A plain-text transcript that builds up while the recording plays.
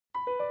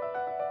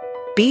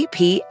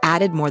BP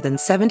added more than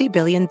 $70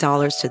 billion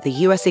to the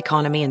U.S.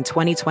 economy in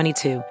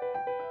 2022.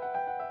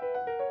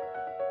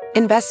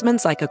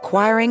 Investments like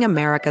acquiring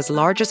America's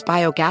largest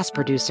biogas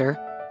producer,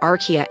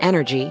 Archaea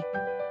Energy,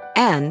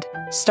 and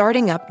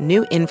starting up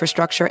new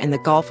infrastructure in the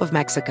Gulf of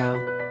Mexico.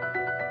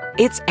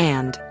 It's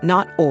and,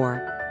 not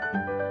or.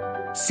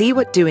 See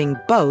what doing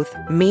both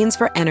means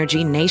for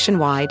energy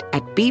nationwide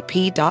at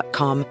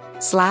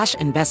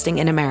bp.com/investing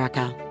in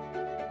America.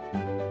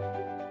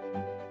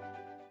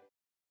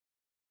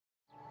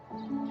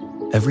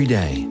 Every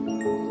day,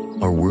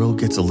 our world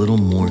gets a little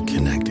more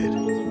connected,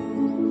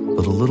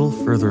 but a little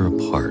further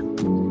apart.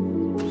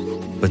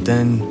 But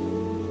then,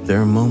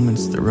 there are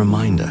moments that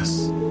remind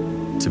us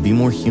to be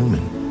more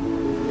human.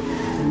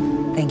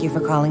 Thank you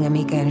for calling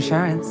Amica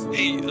Insurance.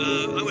 Hey,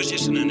 I was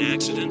just in an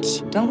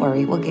accident. Don't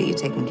worry, we'll get you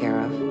taken care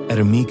of. At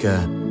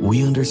Amica,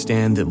 we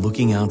understand that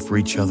looking out for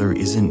each other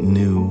isn't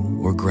new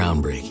or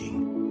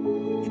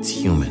groundbreaking. It's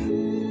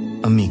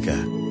human.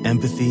 Amica,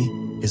 empathy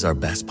is our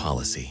best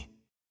policy.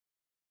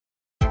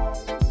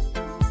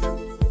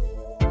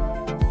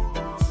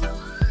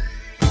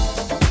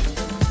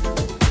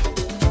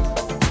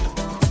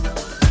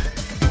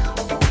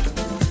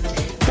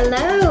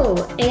 Hello,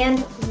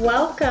 and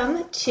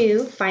welcome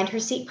to Find Her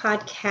Seat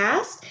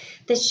podcast,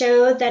 the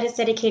show that is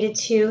dedicated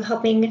to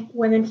helping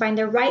women find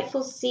their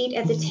rightful seat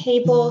at the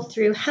table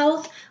through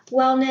health,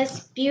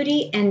 wellness,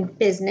 beauty, and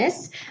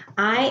business.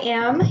 I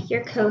am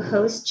your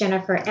co-host,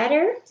 Jennifer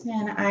Etter.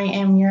 And I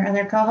am your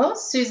other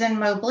co-host, Susan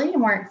Mobley,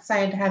 and we're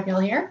excited to have you all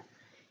here.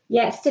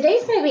 Yes,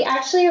 today's going to be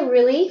actually a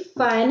really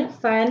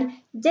fun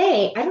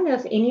day. I don't know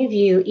if any of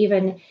you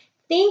even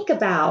think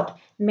about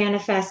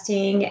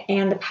manifesting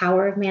and the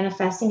power of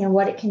manifesting and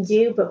what it can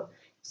do, but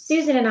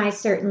Susan and I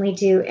certainly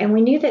do, and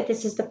we knew that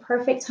this is the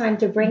perfect time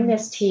to bring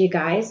this to you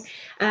guys,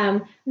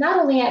 not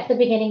only at the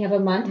beginning of a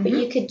month, but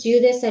you could do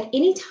this at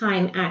any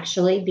time,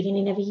 actually,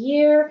 beginning of a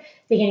year,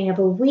 beginning of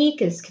a week.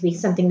 This could be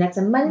something that's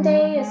a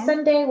Monday, a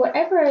Sunday,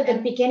 whatever the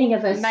beginning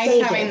of a nice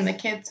stage having is. the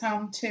kids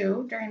home,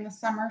 too, during the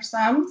summer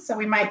some, so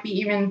we might be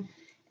even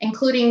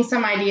including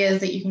some ideas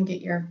that you can get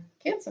your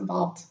kids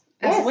involved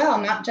as well,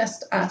 not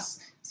just us.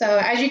 So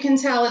as you can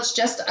tell, it's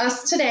just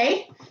us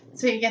today.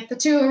 So you get the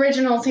two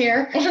originals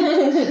here.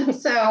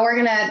 So we're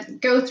going to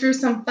go through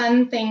some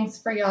fun things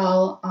for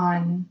y'all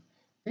on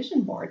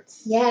vision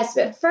boards. Yes,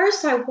 but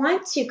first I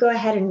want to go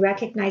ahead and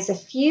recognize a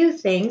few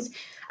things.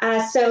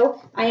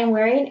 So I am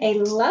wearing a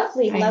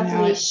lovely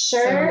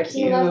shirt. So do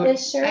you love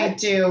this shirt? I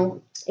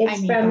do.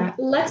 It's from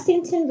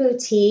Lexington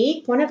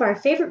Boutique, one of our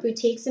favorite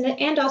boutiques,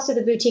 and also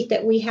the boutique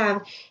that we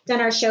have done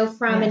our show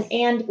from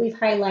and we've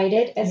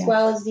highlighted, as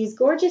well as these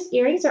gorgeous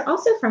earrings are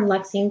also from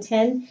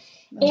Lexington.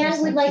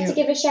 And we'd like to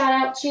give a shout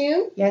out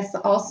to... Yes,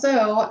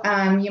 also,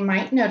 you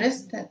might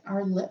notice that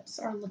our lips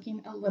are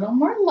looking a little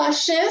more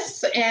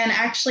luscious. And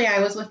actually,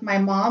 I was with my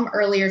mom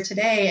earlier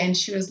today, and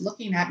she was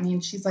looking at me,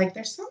 and she's like,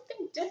 there's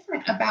something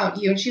different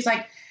about you. And she's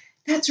like,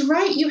 that's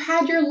right, you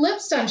had your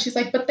lips done. She's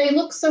like, but they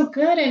look so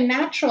good and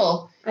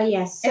natural.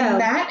 Yes. And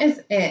that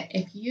is it.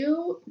 If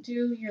you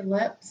do your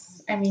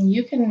lips, I mean,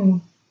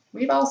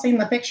 we've all seen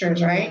the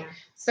pictures, right? Yeah.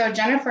 So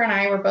Jennifer and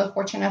I were both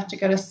fortunate enough to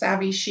go to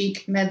Savvy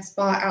Chic Med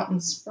Spa out in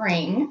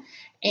Spring,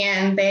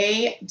 and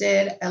they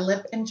did a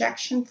lip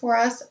injection for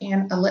us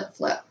and a lip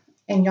flip.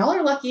 And y'all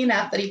are lucky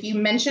enough that if you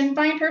mention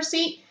Find Her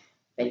Seat,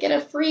 they get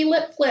a free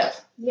lip flip.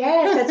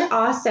 Yes, that's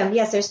awesome.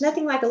 Yes, there's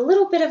nothing like a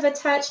little bit of a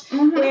touch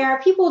where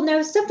people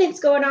know something's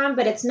going on,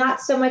 but it's not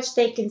so much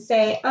they can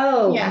say,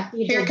 oh,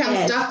 you here did comes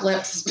this. duck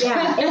lips.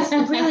 Yeah, it's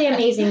a really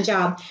amazing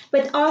job.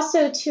 But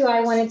also, too,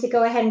 I wanted to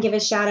go ahead and give a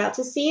shout out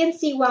to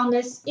CNC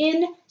Wellness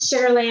in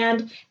Sugar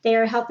Land. They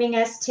are helping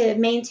us to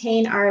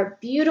maintain our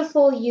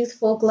beautiful,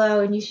 youthful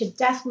glow, and you should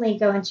definitely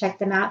go and check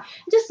them out.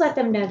 Just let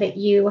them know that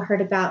you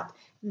heard about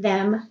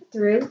them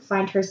through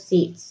Find Her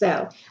Seat.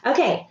 So,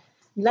 okay,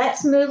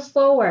 let's move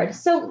forward.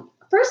 So,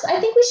 first, I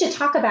think we should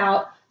talk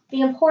about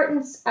the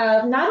importance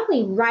of not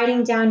only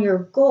writing down your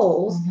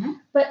goals,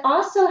 but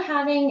also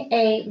having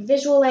a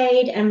visual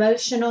aid,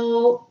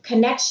 emotional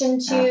connection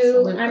to.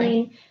 Absolutely. I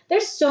mean,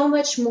 there's so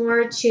much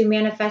more to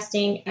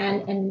manifesting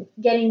and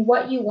getting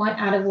what you want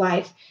out of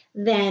life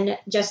than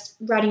just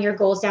writing your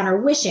goals down or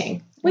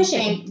wishing. I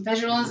think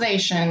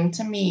visualization,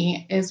 to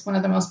me, is one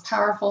of the most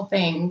powerful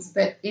things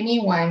that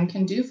anyone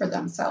can do for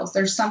themselves.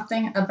 There's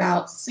something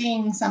about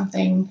seeing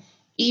something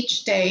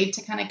each day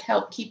to kind of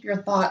help keep your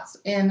thoughts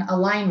in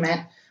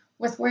alignment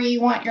with where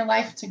you want your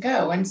life to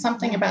go. And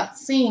something about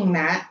seeing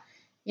that,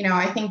 you know,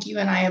 I think you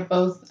and I have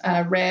both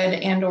read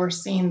and or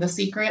seen The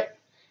Secret.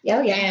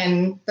 Oh, yeah.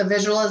 And the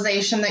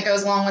visualization that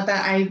goes along with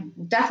that, I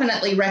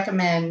definitely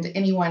recommend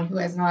anyone who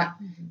has not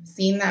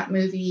seen that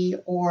movie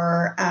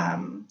or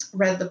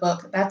read the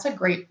book. That's a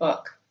great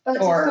book. Oh,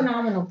 it's a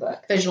phenomenal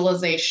book.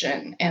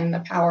 Visualization and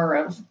the power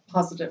of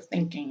positive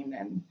thinking.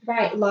 And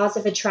right, laws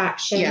of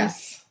attraction.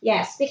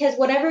 Yes, because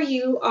whatever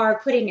you are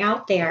putting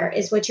out there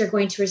is what you're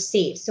going to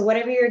receive. So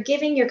whatever you're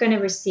giving, you're going to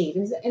receive.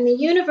 In the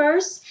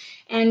universe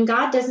And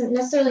God doesn't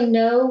necessarily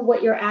know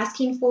what you're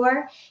asking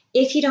for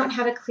if you don't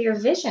have a clear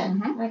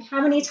vision. Like,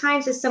 how many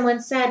times has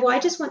someone said, well, I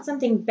just want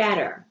something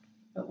better?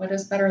 But what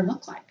does better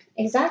look like?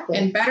 Exactly.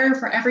 And better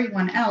for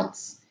everyone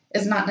else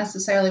is not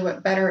necessarily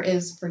what better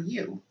is for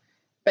you.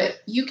 But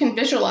you can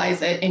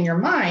visualize it in your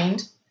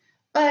mind,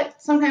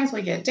 but sometimes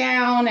we get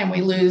down and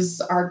we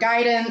lose our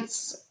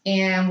guidance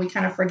and we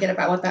kind of forget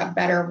about what that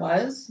better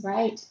was.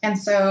 Right. And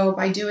so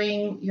by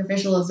doing your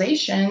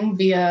visualization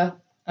via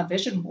a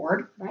vision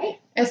board, right,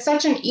 it's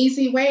such an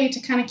easy way to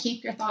kind of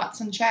keep your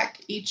thoughts in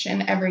check each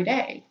and every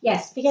day.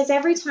 Yes, because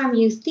every time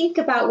you think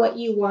about what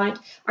you want,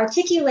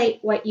 articulate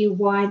what you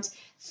want,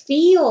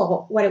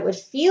 feel what it would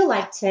feel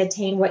like to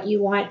attain what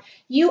you want,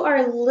 you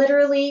are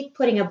literally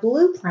putting a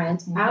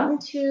blueprint out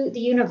into the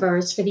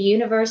universe for the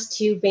universe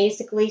to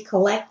basically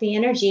collect the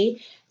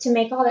energy to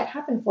make all that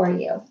happen for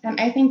you.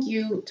 And I think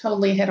you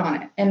totally hit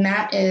on it. And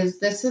that is,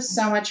 this is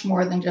so much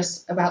more than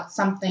just about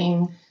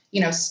something,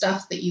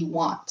 stuff that you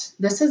want.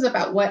 This is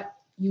about what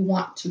you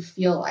want to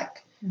feel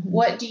like.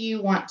 What do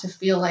you want to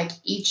feel like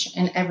each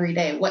and every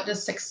day? What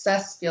does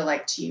success feel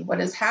like to you? What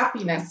does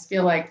happiness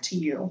feel like to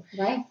you?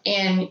 Right.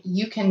 And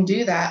you can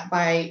do that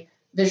by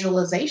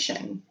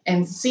visualization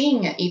and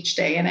seeing it each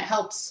day. And it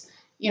helps,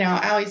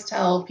 I always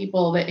tell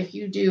people that if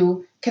you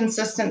do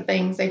consistent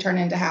things, they turn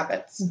into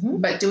habits.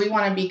 But do we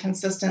want to be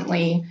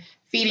consistently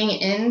feeding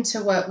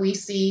into what we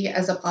see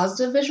as a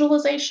positive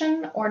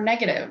visualization or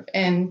negative?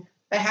 And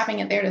by having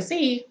it there to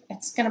see,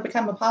 it's going to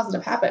become a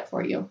positive habit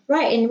for you.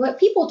 Right. And what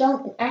people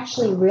don't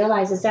actually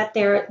realize is that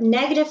their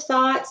negative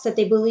thoughts that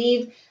they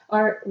believe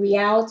are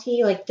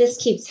reality, like this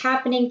keeps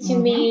happening to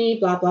me,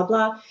 blah, blah,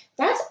 blah.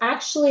 That's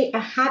actually a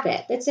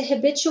habit. It's a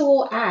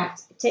habitual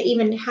act to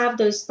even have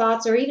those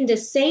thoughts or even to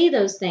say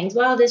those things.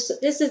 Well, this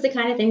is the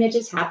kind of thing that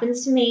just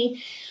happens to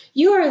me.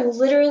 You are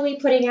literally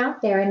putting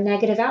out there a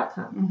negative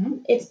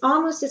outcome. It's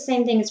almost the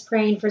same thing as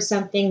praying for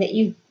something that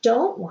you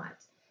don't want.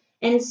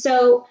 And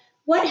so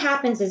what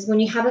happens is when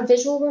you have a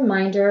visual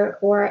reminder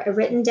or a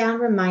written down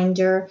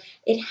reminder,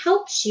 it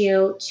helps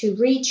you to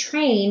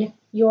retrain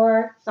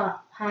your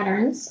thought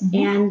patterns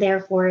and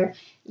therefore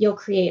you'll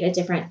create a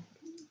different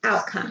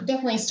outcome.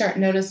 Definitely start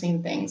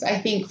noticing things. I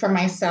think for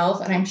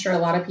myself, and I'm sure a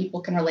lot of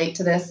people can relate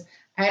to this,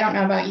 I don't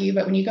know about you,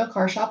 but when you go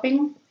car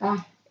shopping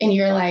and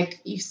you're like,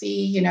 you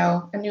see,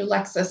 a new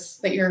Lexus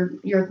that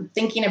you're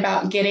thinking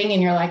about getting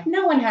and you're like,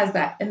 no one has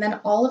that. And then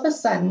all of a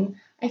sudden,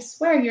 I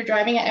swear you're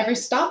driving at every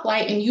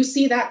stoplight and you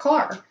see that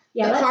car.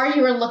 Yeah, the car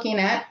you were looking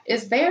at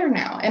is there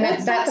now. And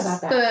that's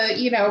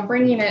the,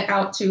 bringing it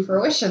out to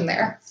fruition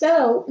there.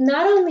 So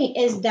not only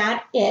is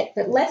that it,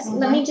 but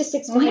let me just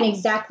explain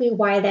exactly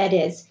why that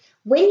is.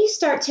 When you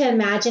start to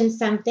imagine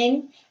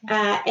something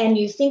and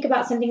you think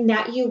about something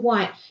that you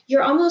want,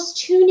 you're almost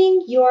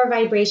tuning your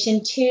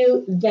vibration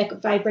to the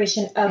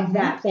vibration of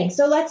that thing.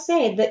 So let's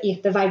say that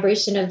the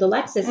vibration of the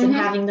Lexus and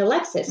having the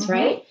Lexus,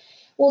 right?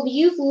 Well,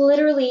 you've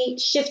literally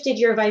shifted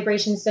your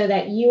vibration so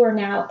that you are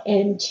now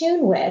in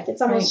tune with.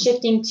 It's almost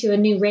shifting to a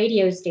new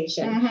radio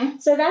station.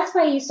 So that's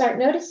why you start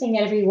noticing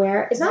it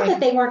everywhere. It's not that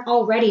they weren't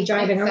already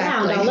driving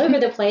around all over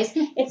the place.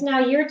 It's now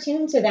you're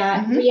tuned to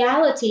that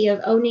reality of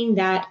owning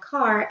that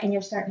car, and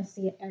you're starting to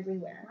see it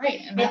everywhere.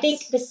 Right. I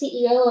think the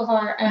CEO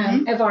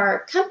of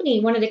our company,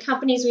 one of the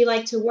companies we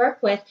like to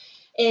work with,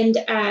 and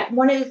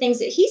one of the things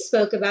that he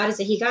spoke about is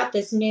that he got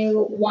this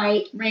new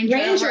white Range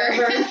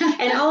Rover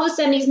and all of a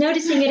sudden he's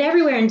noticing it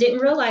everywhere and didn't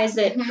realize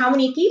that how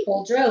many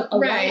people drove a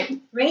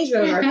white Range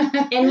Rover.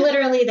 And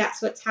literally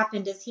that's what's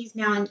happened is he's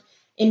now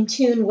in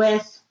tune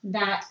with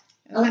that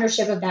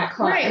ownership of that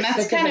car. Right, and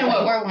that's kind of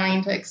what we're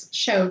wanting to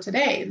show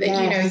today,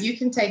 that, you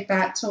can take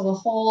that to a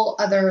whole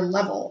other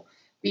level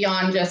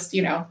beyond just,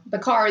 the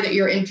car that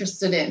you're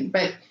interested in,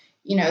 but,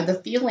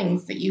 the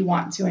feelings that you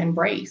want to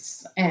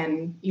embrace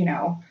and,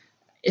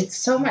 it's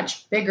so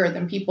much bigger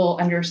than people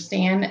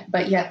understand,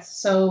 but yet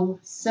so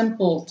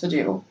simple to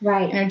do.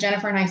 Right.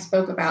 Jennifer and I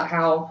spoke about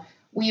how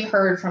we've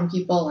heard from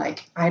people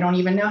like, I don't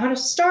even know how to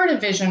start a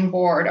vision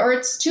board, or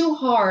it's too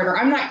hard, or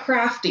I'm not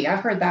crafty. I've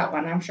heard that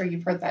one. I'm sure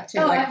you've heard that too.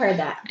 Oh, I've heard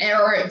that.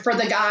 Or for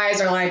the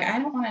guys are like, I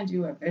don't want to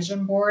do a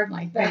vision board.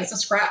 Like that's a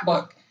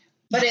scrapbook.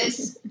 But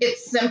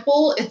it's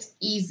simple. It's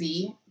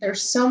easy.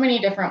 There's so many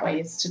different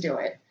ways to do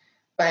it.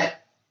 But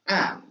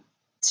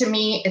to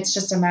me, it's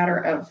just a matter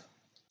of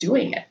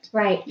doing it.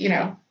 Right.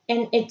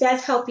 And it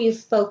does help you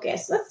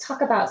focus. Let's talk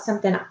about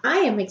something. I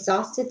am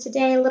exhausted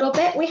today a little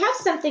bit. We have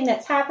something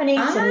that's happening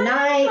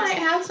tonight. I might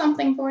have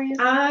something for you.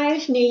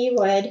 I knew you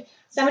would.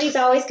 Somebody's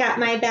always got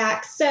my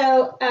back.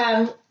 So,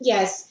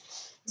 yes,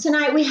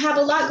 tonight we have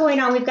a lot going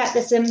on. We've got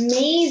this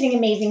amazing,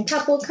 amazing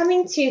couple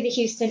coming to the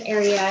Houston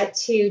area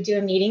to do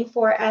a meeting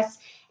for us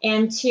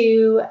and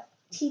to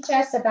teach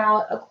us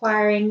about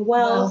acquiring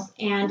wealth,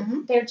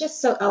 and they're just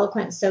so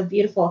eloquent and so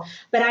beautiful.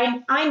 But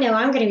I know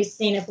I'm going to be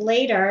staying up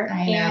later,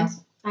 and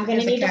I'm going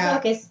to need to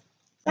focus.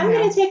 So I'm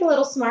going to take a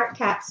little Smart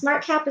Cap.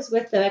 Smart Cap is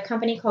with a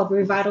company called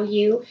Revital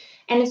You,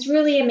 and it's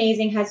really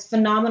amazing, has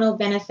phenomenal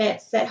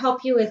benefits that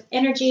help you with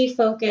energy,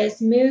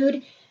 focus,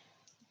 mood,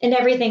 and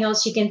everything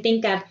else you can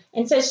think of.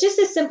 And so it's just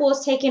as simple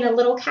as taking a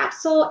little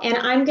capsule, and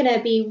I'm going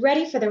to be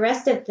ready for the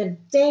rest of the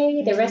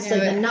day, the rest of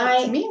the night. It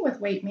helps me with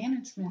weight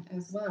management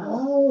as well.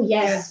 Oh,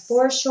 yes,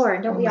 for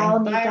sure. Don't we all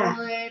need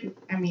thyroid,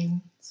 that? I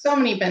mean, so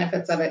many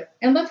benefits of it.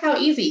 And look how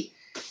easy.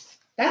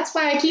 That's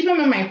why I keep them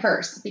in my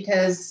purse,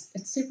 because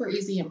it's super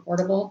easy and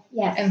portable.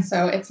 Yes. And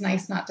so it's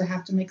nice not to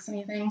have to mix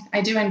anything.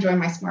 I do enjoy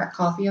my smart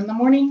coffee in the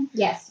morning.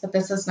 Yes. But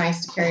this is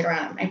nice to carry it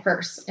around in my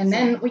purse. And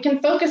then we can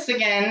focus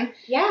again.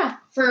 Yeah.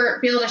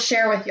 Be able to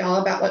share with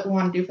y'all about what we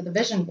want to do for the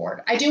vision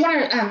board. I do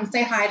want to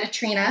say hi to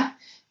Trina,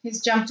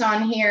 who's jumped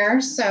on here.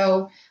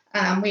 So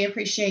we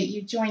appreciate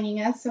you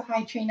joining us. So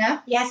hi,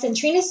 Trina. Yes, and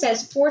Trina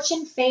says,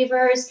 fortune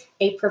favors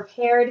a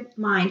prepared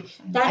mind.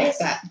 That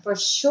is for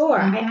sure.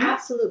 I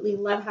absolutely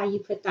love how you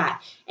put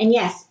that. And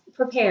yes,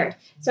 prepared.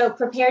 So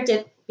prepared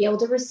to be able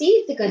to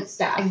receive the good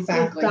stuff.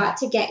 Exactly. You've got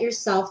to get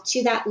yourself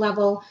to that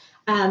level,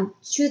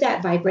 to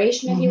that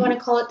vibration, if you want to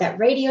call it, that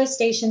radio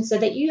station, so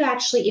that you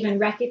actually even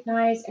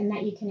recognize and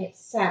that you can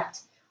accept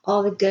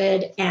all the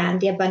good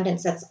and the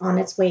abundance that's on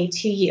its way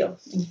to you.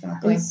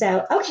 Exactly. And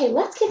so, okay,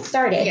 let's get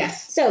started.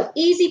 Yes. So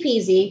easy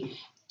peasy.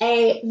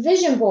 A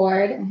vision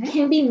board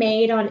can be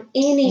made on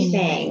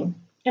anything.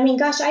 I mean,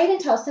 gosh, I even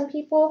tell some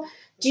people,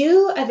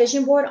 do a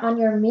vision board on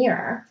your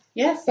mirror.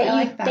 Yes, I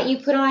like that. That you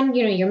put on,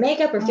 your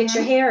makeup or fix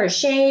your hair or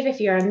shave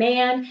if you're a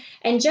man,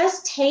 and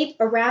just tape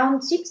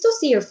around so you can still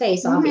see your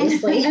face,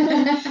 obviously.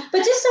 But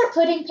just start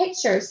putting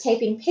pictures,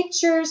 taping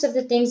pictures of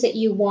the things that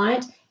you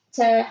want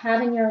to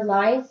have in your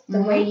life,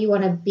 the way you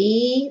want to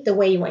be, the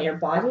way you want your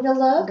body to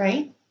look,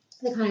 right?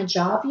 The kind of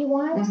job you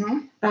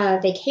want,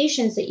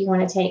 vacations that you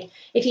want to take.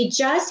 If you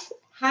just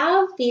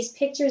have these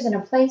pictures in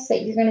a place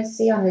that you're going to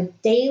see on a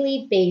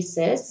daily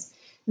basis,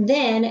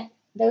 then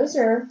those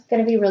are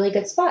going to be really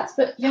good spots.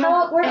 But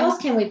where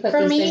else can we put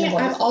these vision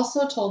boards? I've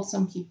also told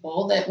some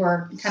people that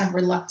were kind of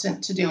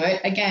reluctant to do it.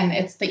 Again,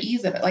 it's the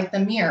ease of it, like the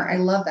mirror. I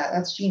love that.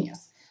 That's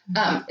genius.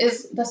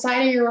 Is the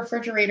side of your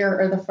refrigerator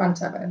or the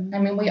front of it? I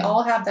mean, we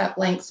all have that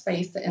blank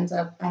space that ends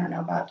up, I don't know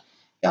about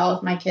y'all,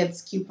 with my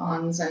kids'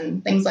 coupons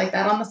and things like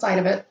that on the side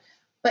of it.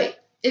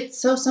 But it's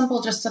so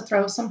simple just to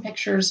throw some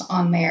pictures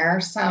on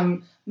there,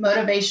 some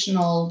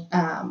motivational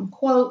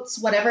quotes,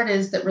 whatever it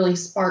is that really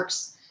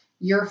sparks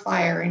your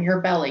fire in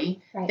your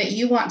belly that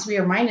you want to be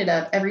reminded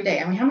of every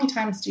day. I mean, how many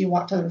times do you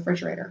walk to the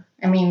refrigerator?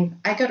 I mean,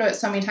 I go to it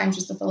so many times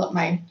just to fill up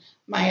my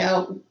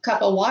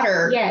cup of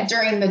water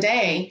during the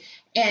day.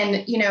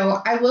 And,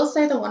 I will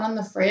say the one on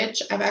the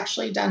fridge, I've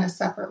actually done a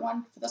separate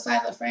one for the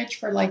side of the fridge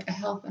for like a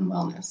health and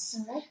wellness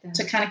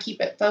to kind of keep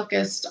it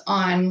focused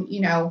on,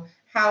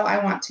 how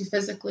I want to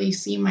physically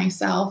see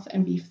myself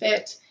and be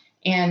fit,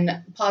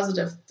 and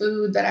positive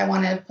food that I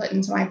want to put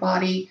into my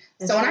body.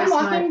 So when I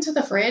walk into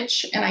the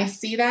fridge and I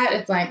see that,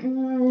 it's like,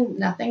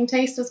 nothing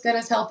tastes as good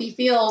as healthy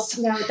feels.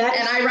 No, and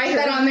I write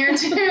that on there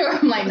too.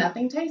 I'm like,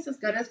 nothing tastes as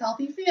good as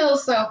healthy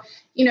feels. So,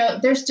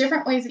 there's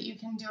different ways that you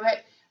can do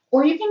it.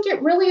 Or you can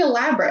get really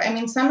elaborate. I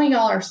mean, some of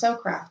y'all are so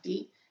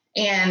crafty.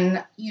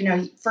 And,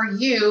 for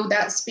you,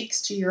 that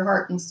speaks to your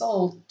heart and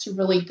soul to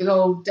really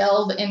go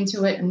delve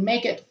into it and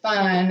make it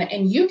fun.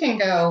 And you can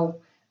go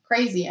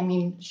crazy. I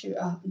mean,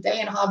 a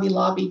day in Hobby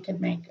Lobby could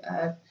make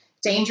a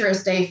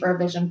dangerous day for a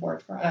vision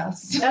board for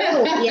us.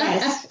 Oh,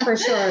 yes, for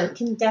sure.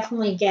 Can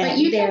definitely get But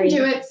you can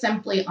do it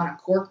simply on a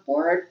cork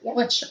board,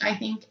 which I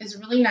think is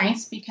really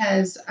nice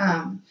because,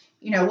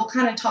 we'll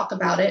kind of talk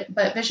about it,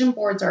 but vision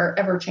boards are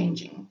ever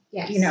changing.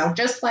 Yes.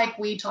 Just like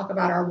we talk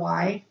about our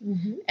why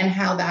and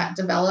how that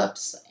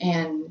develops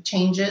and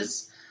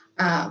changes.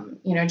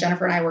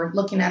 Jennifer and I were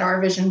looking at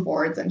our vision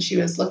boards, and she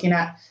was looking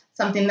at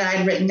something that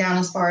I'd written down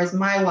as far as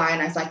my why.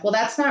 And I was like, well,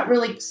 that's not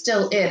really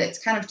still it. It's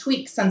kind of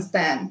tweaked since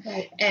then.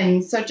 Right.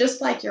 And so just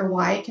like your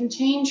why can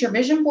change, your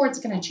vision board's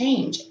going to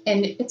change.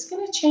 And it's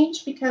going to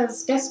change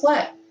because guess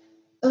what?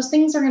 Those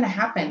things are going to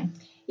happen.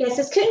 Yes,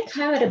 this couldn't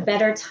come at a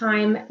better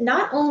time,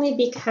 not only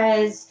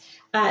because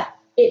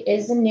it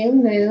is a new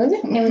moon,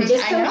 and we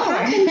just so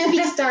happen to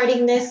be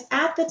starting this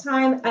at the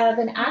time of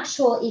an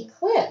actual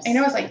eclipse. I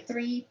know, it's like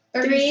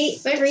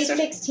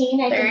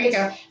 3:16. There you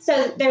go.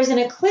 So there's an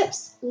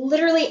eclipse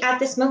literally at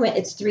this moment.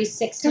 It's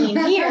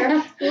 3:16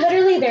 here.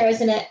 Literally, there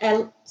is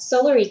a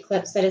solar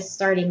eclipse that is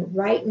starting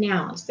right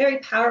now. It's very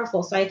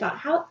powerful. So I thought,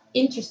 how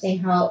interesting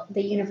how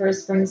the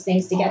universe brings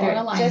things together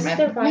at just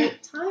the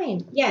right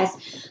time. Yes.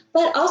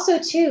 But also,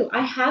 too,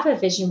 I have a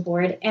vision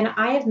board, and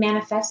I have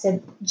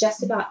manifested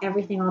just about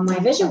everything on my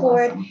vision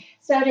board. Awesome.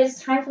 So it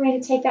is time for me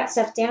to take that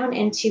stuff down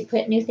and to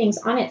put new things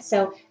on it.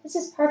 So this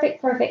is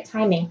perfect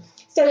timing.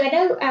 So I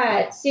know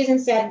Susan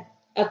said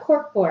a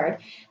cork board,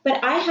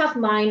 but I have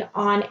mine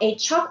on a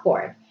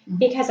chalkboard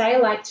because I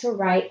like to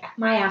write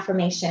my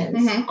affirmations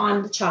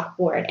on the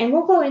chalkboard. And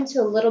we'll go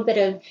into a little bit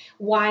of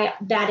why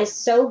that is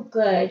so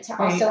good to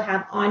also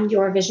have on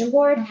your vision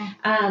board,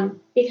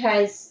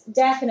 because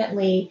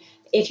definitely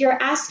if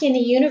you're asking the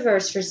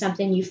universe for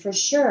something, you for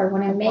sure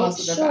want to make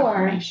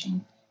sure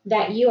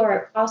that you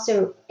are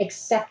also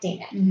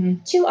accepting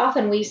it. Too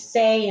often we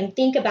say and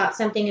think about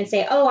something and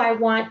say, oh, I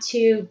want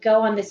to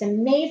go on this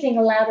amazing,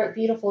 elaborate,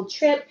 beautiful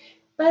trip,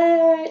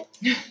 but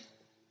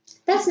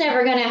that's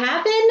never going to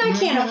happen. I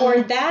can't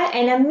afford that.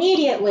 And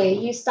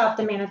immediately you stop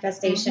the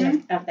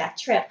manifestation of that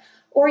trip.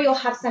 Or you'll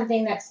have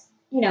something that's,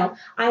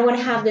 I want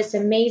to have this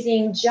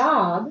amazing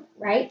job,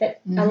 right,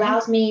 that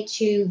allows me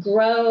to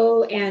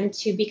grow and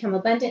to become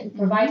abundant and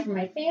provide for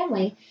my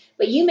family.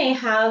 But you may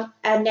have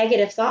a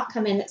negative thought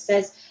come in that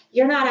says,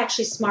 you're not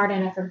actually smart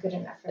enough or good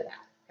enough for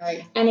that.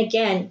 Right. And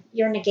again,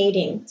 you're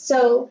negating.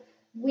 So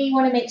we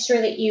want to make sure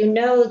that you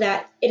know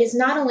that it is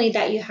not only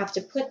that you have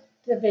to put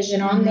the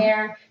vision on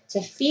there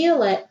to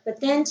feel it, but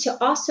then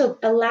to also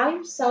allow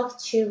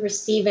yourself to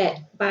receive it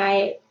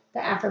by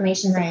the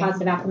affirmations, the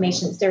positive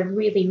affirmations. They're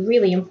really,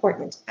 really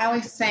important. I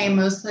always say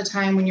most of the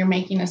time when you're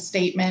making a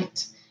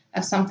statement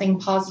of something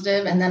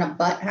positive and then a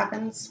but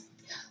happens,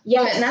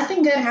 but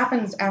nothing good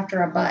happens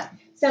after a but.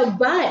 So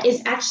but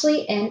is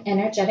actually an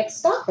energetic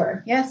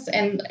stopper. Yes,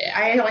 and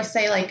I always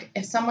say, like,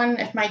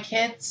 if my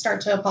kids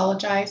start to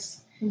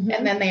apologize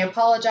and then they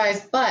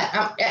apologize, but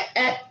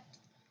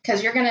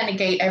because you're going to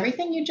negate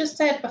everything you just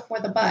said before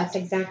the but. That's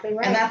exactly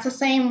right. And that's the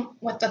same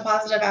with the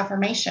positive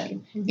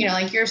affirmation.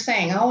 Like you're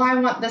saying, oh, I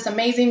want this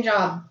amazing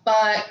job,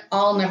 but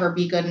I'll never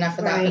be good enough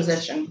for that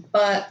position.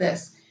 But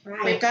this.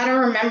 Right. We've got to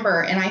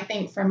remember, and I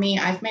think for me,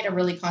 I've made a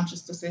really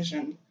conscious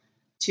decision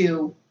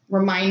to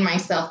remind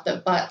myself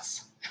that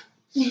buts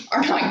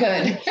are not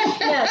good.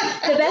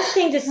 The best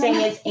thing to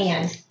say is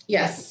and.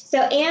 Yes. So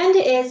and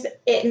is,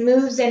 it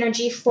moves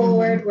energy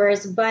forward,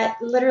 whereas but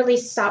literally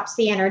stops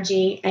the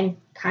energy and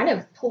kind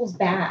of pulls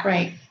back.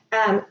 Right.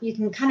 You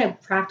can kind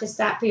of practice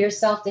that for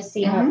yourself to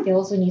see how it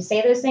feels when you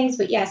say those things.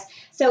 But yes,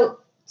 so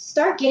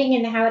start getting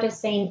in the habit of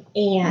saying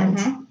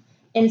and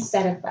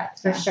instead of but,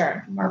 for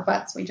sure. More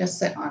buts we just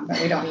sit on,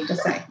 but we don't need to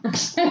say.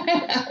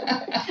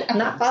 I'm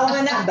not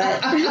following that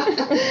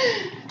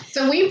but.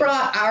 So we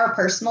brought our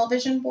personal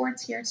vision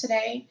boards here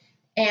today.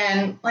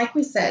 And like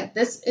we said,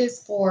 this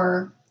is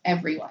for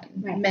everyone,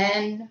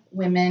 men,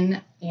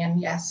 women,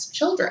 and yes,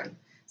 children.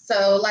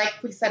 So like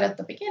we said at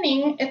the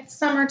beginning, it's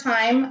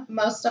summertime.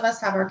 Most of us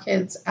have our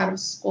kids out of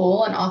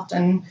school and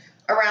often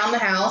around the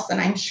house.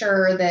 And I'm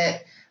sure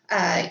that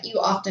you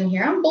often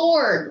hear, I'm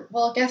bored.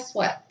 Well, guess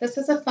what? This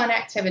is a fun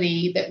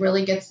activity that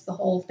really gets the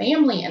whole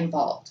family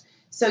involved.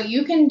 So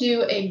you can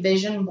do a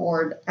vision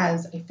board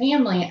as a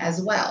family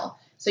as well.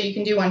 So you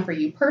can do one for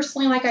you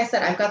personally. Like I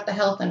said, I've got the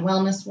health and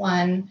wellness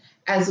one,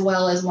 as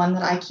well as one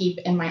that I keep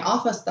in my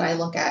office that I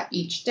look at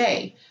each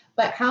day.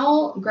 But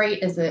how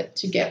great is it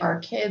to get our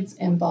kids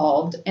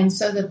involved and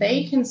so that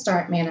they can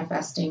start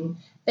manifesting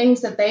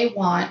things that they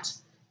want,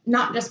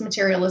 not just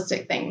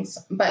materialistic things,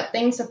 but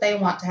things that they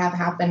want to have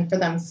happen for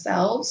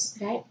themselves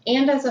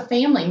and as a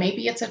family.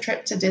 Maybe it's a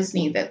trip to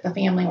Disney that the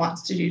family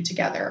wants to do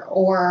together,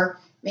 or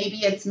maybe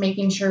it's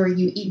making sure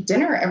you eat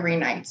dinner every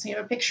night. So you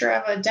have a picture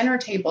of a dinner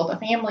table, the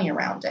family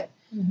around it.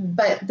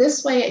 But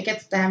this way it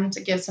gets them to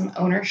give some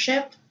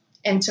ownership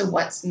into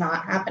what's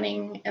not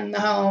happening in the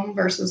home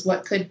versus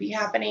what could be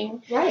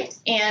happening. Right.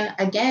 And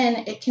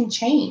again, it can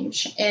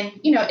change. And,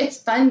 it's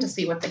fun to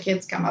see what the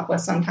kids come up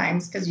with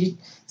sometimes, because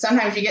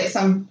sometimes you get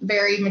some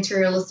very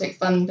materialistic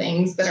fun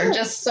things that are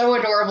just so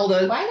adorable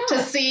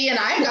to see. And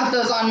I've got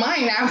those on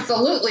mine,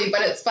 absolutely.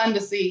 But it's fun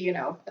to see, a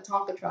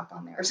Tonka truck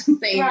on there or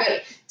something,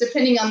 but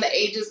depending on the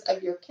ages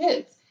of your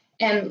kids.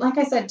 And like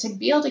I said, to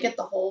be able to get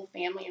the whole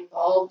family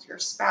involved, your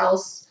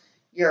spouse,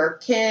 your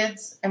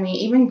kids,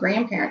 even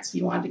grandparents, if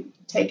you want to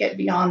take it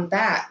beyond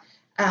that.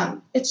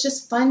 It's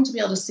just fun to be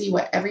able to see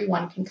what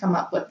everyone can come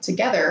up with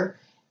together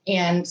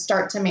and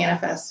start to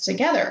manifest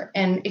together.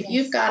 And if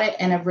you've got it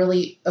in a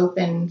really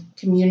open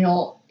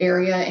communal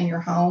area in your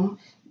home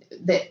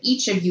that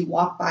each of you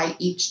walk by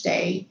each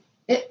day,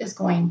 it is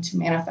going to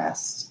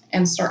manifest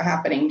and start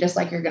happening, just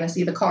like you're going to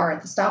see the car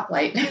at the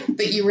stoplight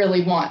that you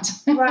really want.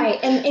 Right.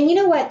 And you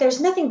know what?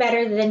 There's nothing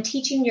better than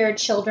teaching your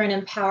children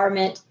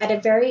empowerment at a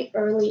very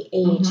early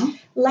age,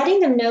 letting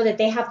them know that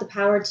they have the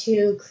power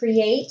to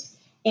create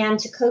and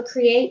to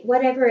co-create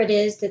whatever it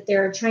is that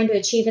they're trying to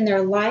achieve in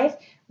their life.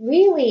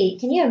 Really,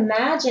 can you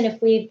imagine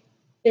if we'd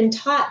been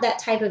taught that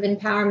type of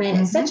empowerment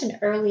at such an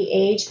early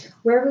age,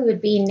 where we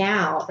would be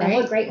now, and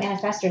what great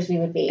manifestors we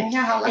would be.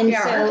 Yeah, how lucky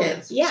are our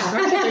kids? Yeah,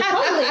 our kids are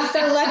totally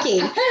so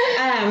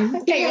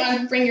lucky. Okay, you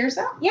want to bring yours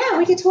up? Yeah,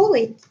 we could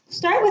totally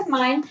start with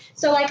mine.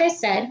 So like I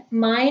said,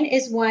 mine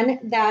is one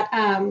that,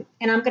 and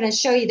I'm going to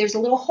show you, there's a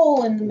little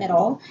hole in the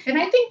middle. And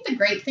I think the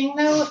great thing,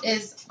 though,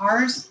 is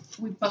ours,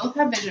 we both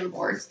have vision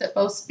boards that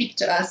both speak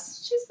to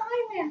us. She's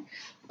fine there.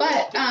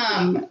 But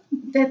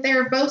that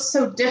they're both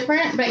so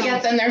different, but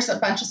yet then there's a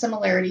bunch of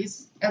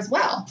similarities as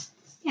well.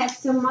 Yeah,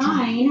 so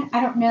mine,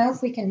 I don't know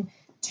if we can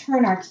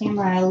turn our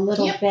camera a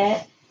little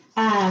bit,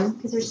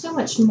 because there's so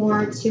much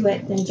more to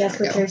it than just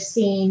what you're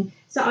seeing.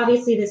 So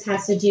obviously this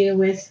has to do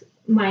with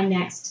my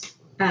next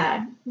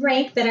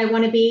rank that I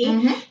want to be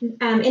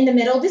in the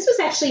middle. This was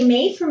actually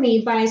made for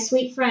me by a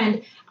sweet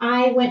friend.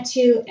 I went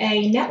to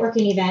a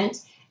networking event,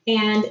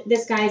 And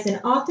this guy's an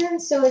author,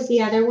 and so is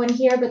the other one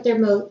here, but they're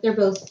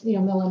both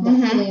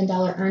million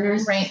dollar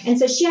earners. Right. And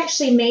so she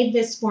actually made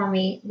this for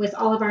me with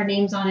all of our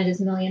names on it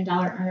as $1 million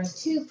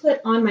earners to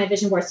put on my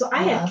vision board. So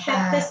I have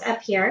kept this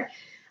up here.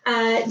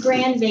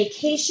 Grand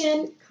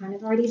vacation, kind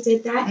of already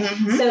did that.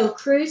 Mm-hmm. So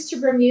cruise to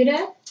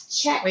Bermuda,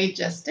 check. We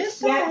just did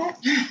that.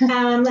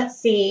 Yep. Let's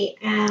see.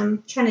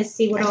 Trying to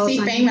see what else. I see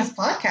famous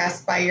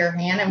podcasts by your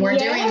hand, and we're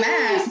doing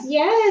that.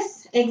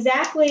 Yes,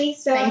 exactly.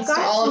 So thanks I've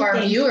got to all of our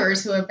things.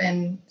 viewers who have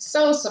been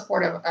so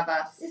supportive of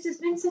us. This has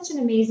been such an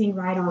amazing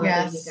ride already,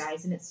 Yes. you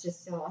guys, and it's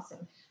just so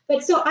awesome.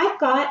 But so I've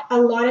got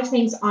a lot of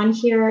things on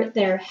here.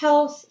 Their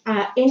health,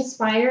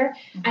 inspire.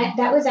 Mm-hmm.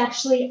 That was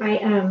actually,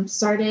 I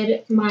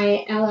started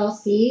my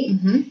LLC,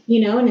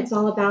 Mm-hmm. and it's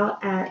all about,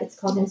 it's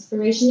called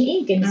Inspiration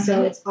Inc. And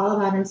so it's all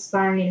about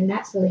inspiring. And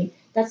that's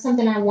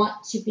something I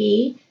want to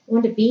be. I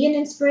want to be an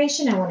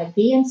inspiration. I want to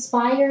be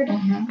inspired.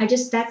 Mm-hmm.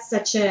 That's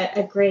such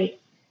a great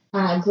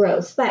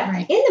growth. But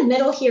Right. in the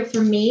middle here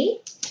for me,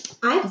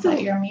 Is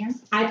that your mirror?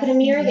 I put a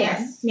mirror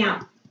Yes. there.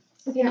 Now,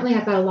 apparently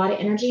I've got a lot of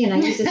energy and I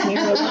use this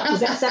mirror a lot because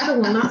that sucker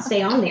will not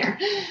stay on there.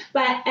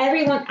 But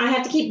I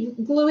have to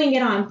keep gluing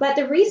it on. But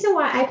the reason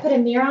why I put a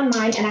mirror on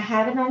mine and I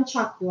have it on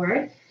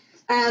chalkboard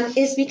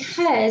is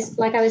because,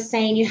 like I was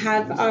saying, you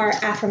have our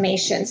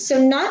affirmations.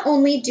 So not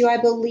only do I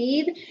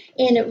believe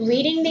in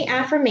reading the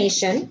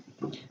affirmation,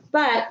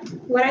 but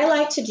what I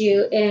like to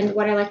do and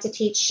what I like to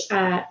teach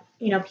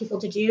people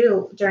to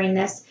do during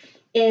this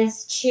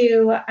is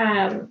to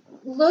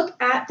look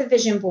at the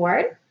vision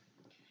board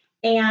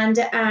and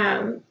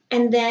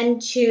then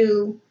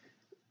to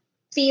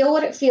feel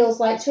what it feels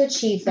like to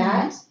achieve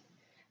that,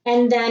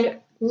 and then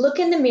look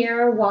in the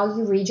mirror while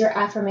you read your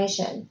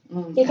affirmation.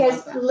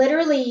 Because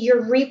literally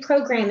you're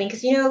reprogramming,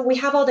 because we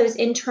have all those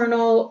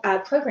internal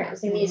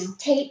programs and these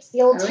tapes,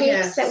 the old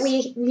tapes that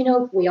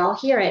we all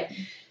hear it.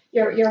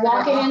 You're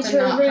walking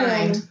into a room.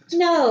 Kind.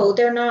 No,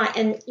 they're not.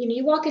 And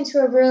you walk into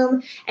a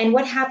room and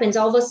what happens?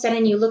 All of a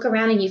sudden you look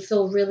around and you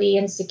feel really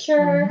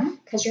insecure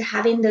because you're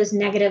having those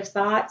negative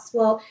thoughts.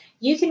 Well,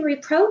 you can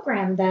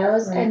reprogram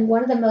those. Right. And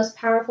one of the most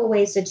powerful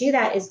ways to do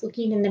that is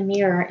looking in the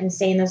mirror and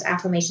saying those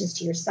affirmations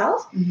to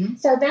yourself. Mm-hmm.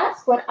 So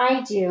that's what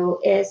I do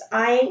is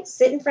I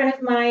sit in front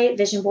of my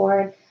vision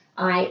board.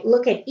 I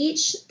look at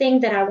each thing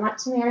that I want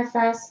to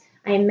manifest.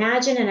 I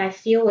imagine and I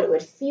feel what it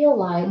would feel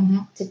like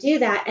to do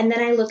that. And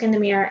then I look in the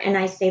mirror and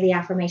I say the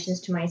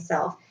affirmations to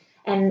myself.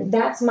 And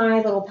that's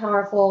my little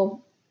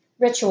powerful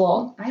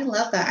ritual. I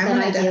love that. I'm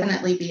going to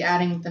definitely be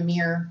adding the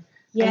mirror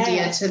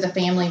idea to the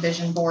family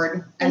vision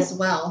board as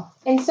well.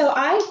 And so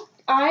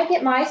I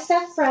get my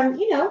stuff from,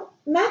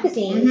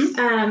 magazines.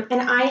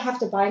 And I have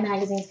to buy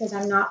magazines because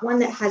I'm not one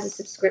that has a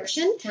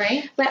subscription.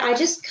 Right. But I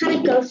just kind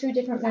of go through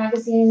different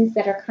magazines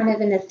that are kind of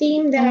in a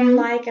theme that I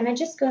like. And I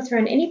just go through,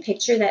 and any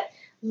picture that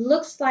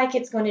looks like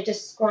it's going to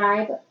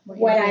describe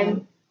what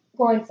I'm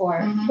going for,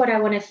 what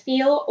I want to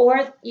feel,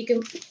 or you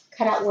can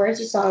cut out words.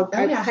 You saw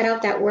I cut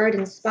out that word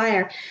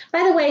inspire.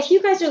 By the way, if you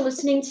guys are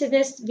listening to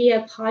this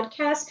via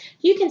podcast,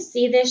 you can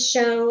see this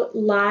show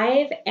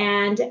live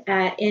and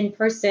in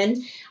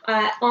person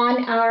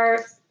on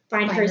our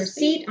Find Her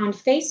Seat on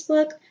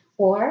Facebook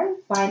or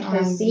Find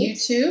Her Seat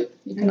YouTube.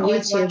 You can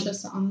always watch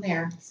us on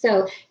there.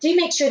 So do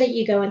make sure that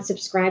you go and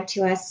subscribe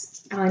to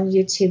us on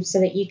YouTube so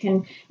that you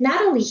can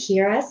not only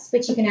hear us,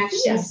 but you can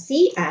actually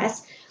see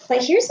us.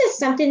 But here's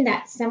something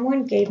that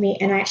someone gave me,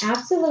 and I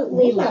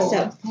absolutely love.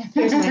 So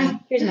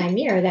here's my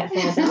mirror that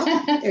falls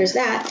out. There's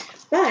that.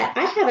 But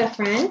I have a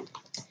friend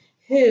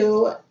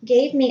who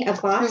gave me a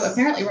box. Who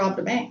apparently robbed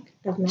a bank.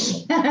 Of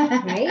money,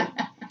 right?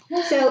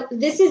 So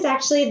this is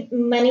actually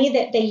money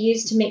that they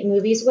use to make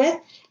movies with,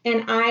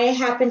 and I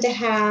happen to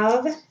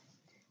have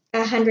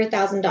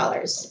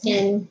 $100,000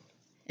 in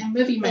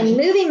movie money.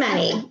 movie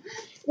money.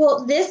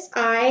 Well, this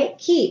I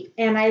keep,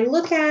 and I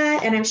look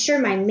at, and I'm sure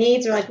my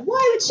maids are like,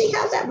 why would she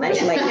have that money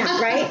like that,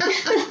 right?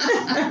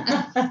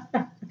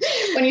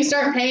 When you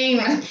start paying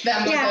them with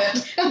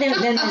it.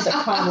 then there's a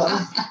problem.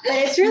 But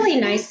it's really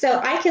nice. So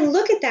I can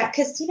look at that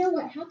because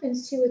what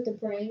happens too with the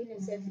brain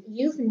is if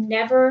you've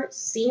never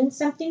seen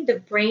something, the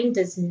brain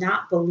does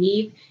not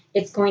believe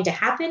it's going to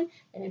happen,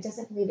 and it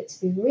doesn't believe it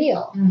to be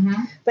real.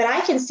 But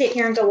I can sit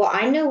here and go, well,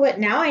 I know what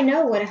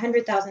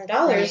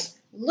 $100,000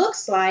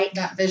 looks like.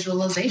 That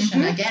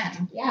visualization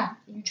again. Yeah,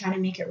 you're trying to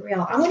make it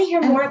real. I want to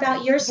hear more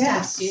about your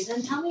stuff,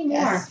 Susan. Tell me more.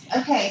 Yes.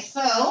 Okay,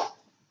 so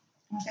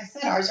like I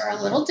said, ours are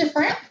a little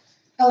different.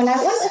 Oh, and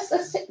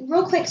let's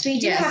real quick. So we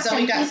do have some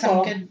we got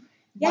people. some good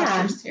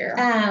watchers here.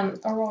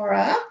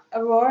 Aurora. I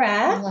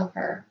love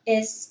her.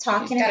 Is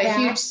talking She's got about a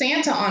huge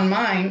Santa on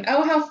mine.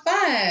 Oh, how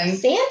fun!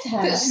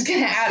 Santa. She's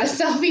gonna add a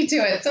selfie to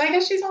it, so I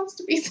guess she wants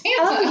to be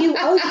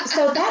Santa.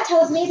 So that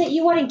tells me that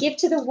you want to give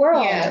to the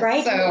world,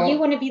 right? So, you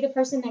want to be the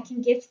person that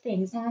can give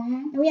things.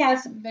 And we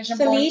have Vision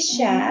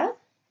Felicia. Board.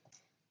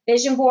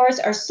 Vision boards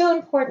are so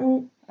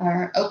important.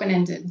 Are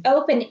open-ended.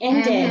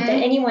 That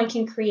anyone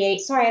can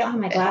create. Sorry, I don't have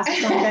my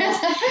glasses on,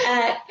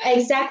 guys.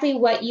 Exactly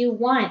what you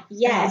want.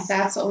 Yes.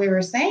 That's what we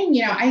were saying.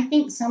 I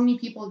think so many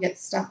people get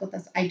stuck with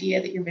this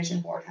idea that your vision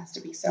board has to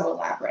be so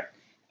elaborate.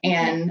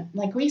 And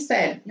like we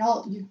said,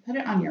 y'all, you put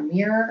it on your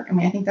mirror. I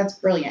mean, I think that's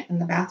brilliant in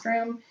the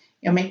bathroom.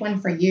 Make one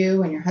for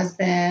you and your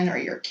husband or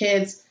your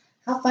kids.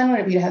 How fun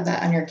would it be to have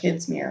that on your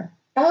kids' mirror?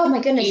 Oh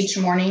my goodness. Each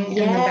morning in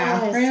the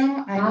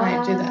bathroom. I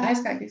might do that. I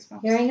just got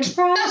goosebumps. You're in a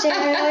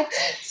project.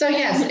 So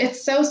yes,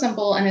 it's so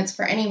simple and it's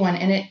for anyone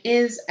and it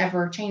is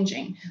ever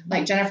changing.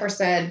 Like Jennifer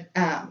said,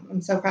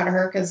 I'm so proud of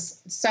her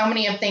because so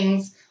many of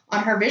things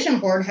on her vision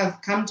board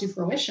have come to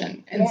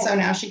fruition. And so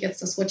now she gets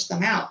to switch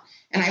them out.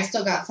 And I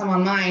still got some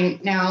on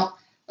mine. Now,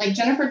 like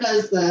Jennifer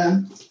does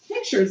the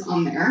pictures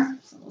on there.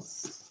 So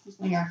let's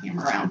swing our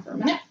camera around for a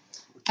minute.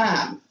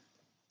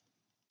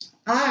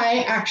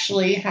 I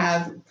actually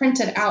have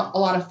printed out a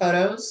lot of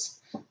photos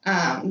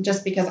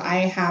just because I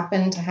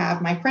happen to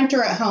have my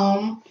printer at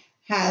home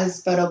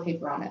has photo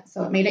paper on it.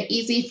 So it made it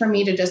easy for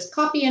me to just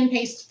copy and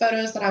paste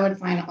photos that I would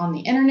find on the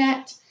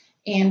internet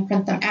and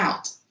print them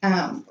out.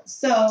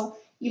 So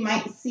you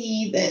might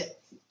see that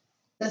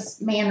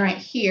this man right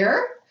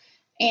here.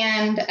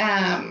 And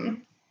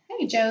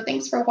hey, Joe,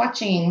 thanks for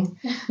watching.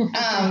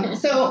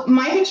 So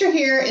my picture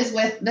here is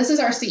this is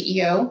our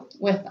CEO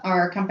with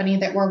our company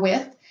that we're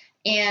with.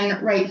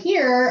 And right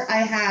here, I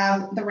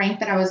have the rank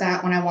that I was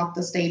at when I walked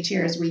the stage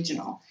here as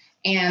regional.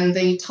 And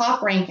the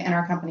top rank in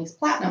our company is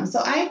platinum.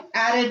 So I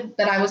added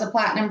that I was a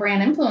platinum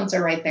brand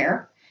influencer right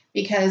there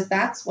because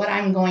that's what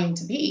I'm going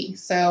to be.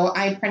 So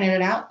I printed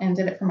it out and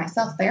did it for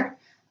myself there.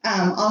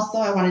 Also,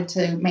 I wanted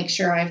to make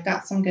sure I've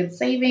got some good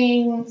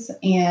savings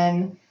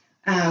and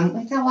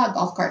we've got a lot of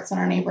golf carts in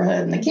our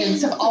neighborhood and the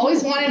kids have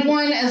always wanted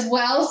one as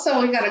well.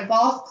 So we got a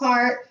golf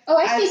cart. Oh,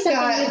 I see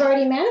something you've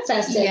already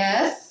manifested.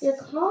 Yes. Your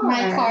car.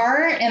 My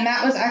car. And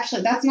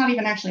that's not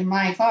even actually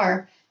my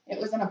car. It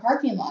was in a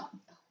parking lot.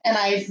 And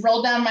I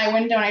rolled down my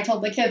window and I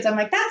told the kids, I'm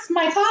like, that's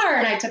my car.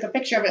 And I took a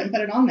picture of it and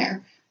put it on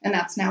there. And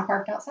that's now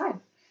parked outside.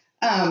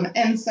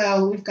 And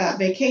so we've got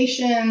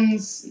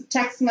vacations,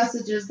 text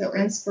messages that were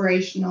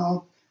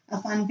inspirational,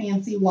 a fun,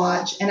 fancy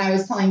watch. And I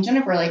was telling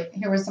Jennifer, like,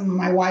 here was some of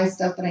my wise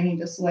stuff that I need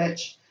to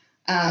switch.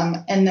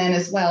 And then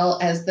as well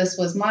as this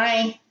was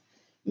my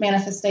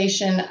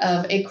manifestation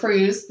of a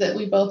cruise that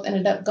we both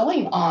ended up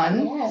going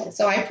on. Yes.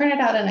 So I printed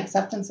out an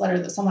acceptance letter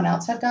that someone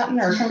else had gotten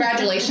or a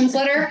congratulations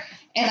letter.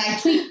 And I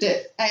tweaked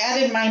it. I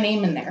added my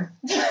name in there.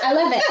 I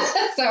love it.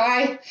 So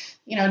I,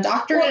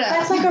 doctored it up.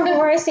 That's like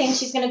Aurora saying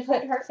she's going to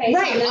put her face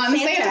on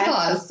Santa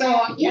Claus.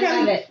 So,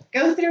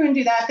 go through and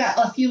do that. I've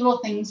got a few little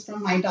things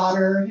from my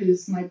daughter,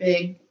 who's my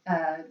big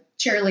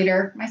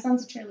cheerleader. My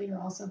son's a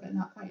cheerleader also, but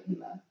not quite in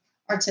the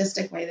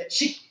artistic way that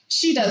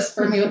she does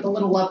for me with the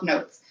little love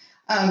notes.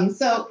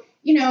 So,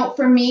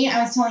 for me,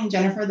 I was telling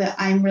Jennifer that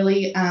I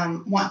really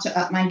want to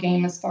up my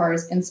game as far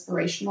as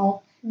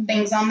inspirational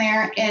things on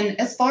there. And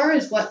as far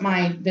as what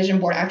my vision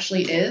board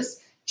actually is,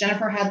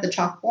 Jennifer had the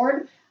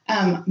chalkboard.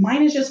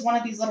 Mine is just one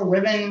of these little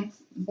ribbon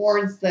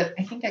boards that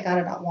I think I got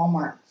it at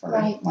Walmart for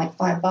like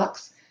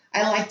 $5.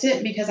 I liked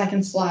it because I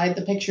can slide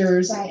the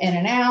pictures in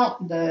and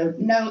out, the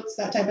notes,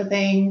 that type of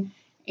thing.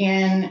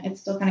 And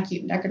it's still kind of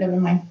cute and decorative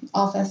in my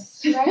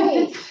office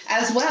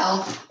as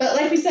well. But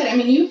like we said, I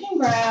mean, you can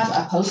grab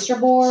a poster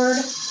board.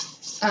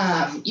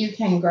 You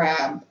can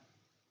grab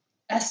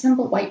a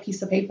simple white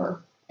piece of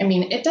paper. I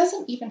mean, it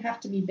doesn't even have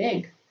to be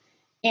big.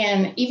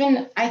 And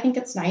even I think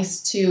it's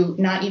nice to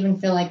not even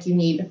feel like you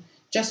need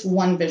just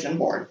one vision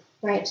board.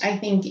 Right. I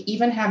think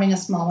even having a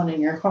small one in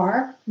your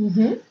car,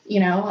 on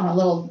a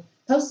little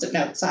Post-it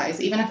note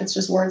size, even if it's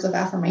just words of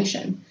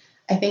affirmation.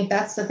 I think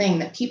that's the thing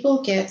that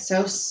people get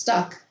so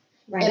stuck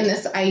in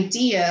this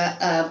idea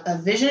of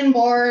a vision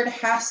board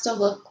has to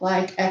look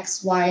like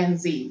X, Y, and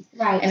Z.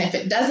 Right. And if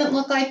it doesn't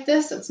look like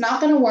this, it's not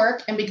going to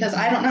work. And because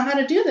I don't know how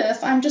to do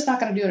this, I'm just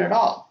not going to do it at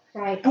all.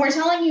 Right. And we're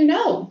telling you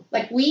no.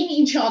 Like, we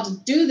need y'all to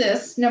do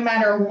this no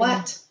matter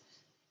what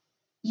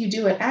you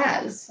do it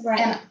as. Right.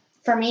 And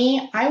for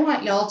me, I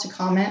want y'all to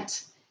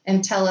comment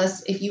and tell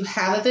us if you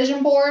have a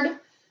vision board,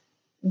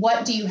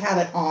 what do you have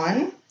it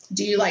on?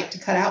 Do you like to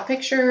cut out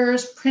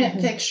pictures, print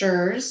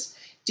pictures?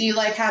 Do you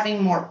like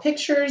having more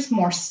pictures,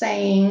 more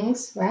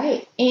sayings?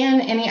 Right.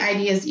 And any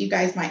ideas that you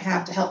guys might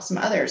have to help some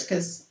others?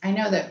 Because I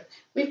know that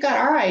we've got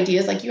our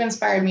ideas. Like, you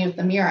inspired me with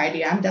the mirror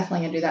idea. I'm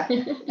definitely going to do that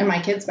in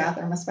my kids'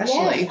 bathroom,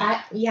 especially.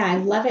 Yes, I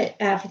love it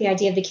for the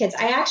idea of the kids.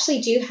 I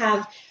actually do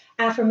have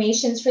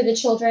affirmations for the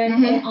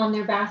children on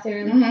their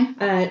bathroom,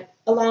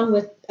 along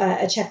with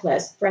a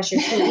checklist, brush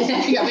your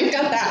teeth. Yeah, we've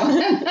got that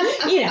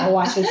one.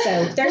 Wash with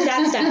soap. There's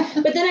that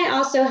stuff. But then I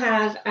also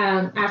have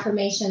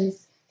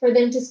affirmations for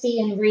them to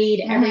see and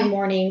read every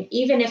morning.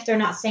 Even if they're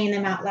not saying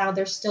them out loud,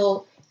 they're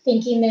still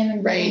thinking them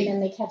and reading them.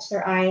 They catch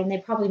their eye, and they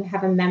probably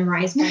have them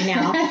memorized by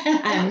now.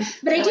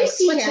 But I do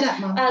see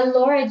here,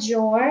 Laura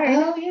Jor.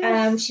 Oh,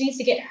 yes. She needs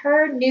to get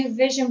her new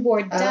vision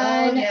board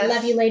done. Yes.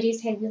 Love you, ladies.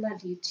 Hey, we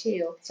love you,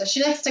 too. So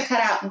she likes to cut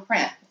out and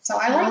print. So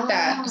I like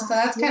that. So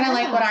that's kind of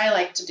like what I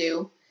like to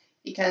do,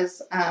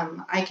 because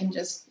I can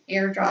just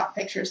airdrop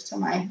pictures to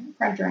my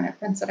printer and it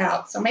prints it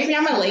out. So maybe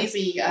I'm a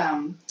lazy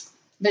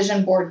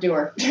vision board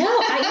doer. No,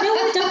 I know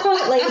what. Don't call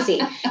it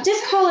lazy.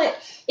 Just call it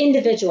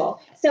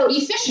individual. So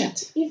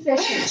Efficient,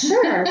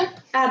 sure.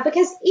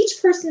 Because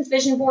each person's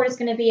vision board is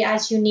going to be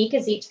as unique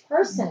as each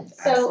person.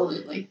 So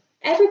absolutely.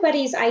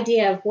 Everybody's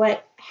idea of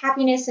what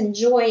happiness and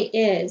joy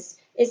is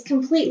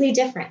completely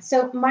different.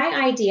 So my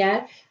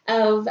idea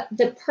of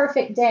the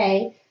perfect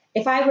day,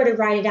 if I were to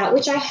write it out,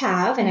 which I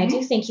have, and I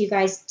do think you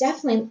guys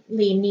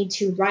definitely need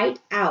to write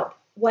out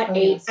what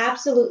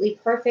absolutely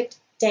perfect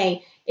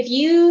day.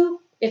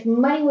 If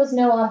money was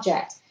no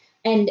object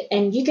and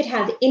you could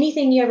have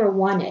anything you ever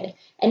wanted,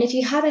 and if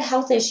you have a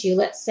health issue,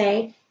 let's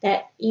say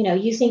that,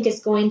 you think is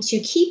going to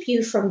keep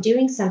you from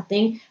doing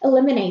something,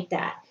 eliminate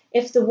that.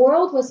 If the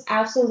world was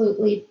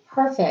absolutely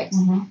perfect,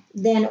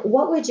 then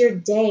what would your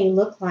day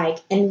look like?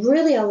 And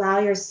really allow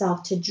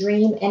yourself to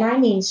dream. And I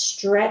mean,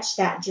 stretch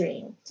that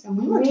dream. And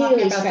we were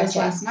talking about this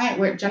last night,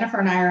 where Jennifer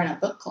and I are in a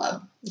book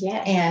club.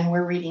 Yes. And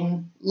we're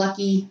reading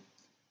Lucky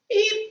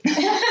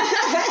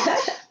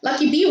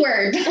Lucky B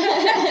Word.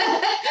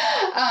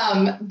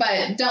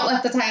 But don't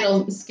let the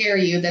title scare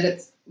you, that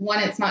it's,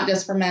 one, it's not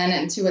just for men,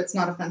 and two, it's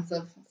not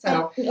offensive.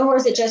 So, or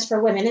is it just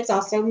for women? It's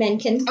also men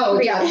can.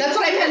 Oh, yeah, that's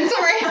what I meant.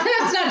 Sorry.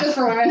 It's not just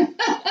for women.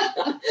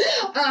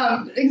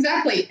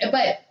 Exactly.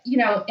 But,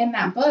 in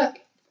that book,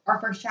 our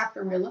first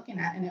chapter we were looking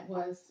at, and it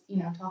was,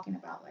 talking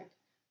about like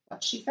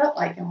what she felt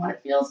like and what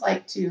it feels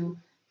like to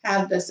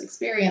have this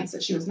experience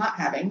that she was not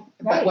having,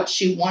 but what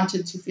she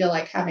wanted to feel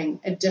like having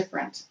a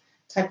different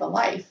type of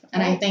life.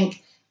 And I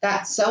think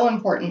that's so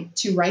important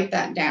to write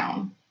that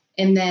down.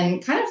 And then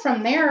kind of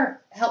from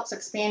there helps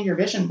expand your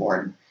vision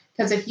board.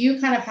 Because if you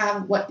kind of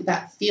have what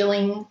that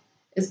feeling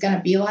is going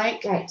to be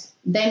like,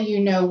 then you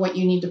know what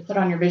you need to put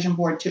on your vision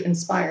board to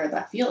inspire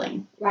that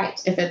feeling.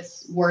 Right. If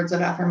it's words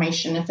of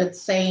affirmation, if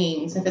it's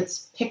sayings, if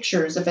it's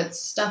pictures, if it's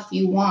stuff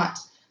you want,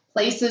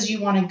 places you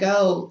want to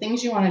go,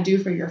 things you want to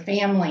do for your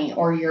family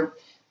or your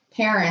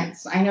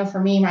parents. I know for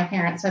me, my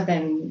parents have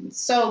been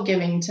so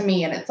giving to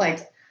me, and it's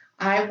like,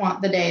 I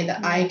want the day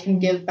that I can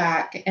give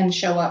back and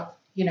show up,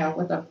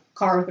 with a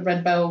car with a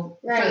red bow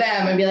for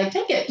them and be like,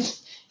 take it.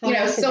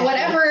 So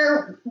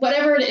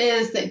whatever it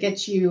is that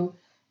gets you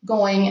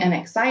going and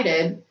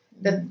excited,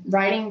 the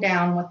writing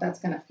down what that's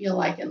going to feel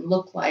like and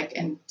look like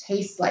and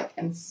taste like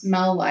and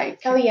smell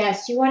like. Oh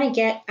yes, you want to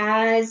get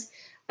as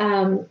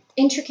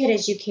intricate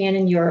as you can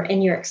in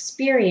your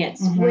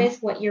experience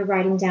with what you're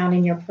writing down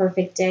in your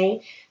perfect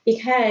day,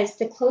 because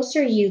the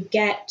closer you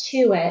get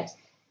to it,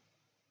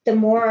 the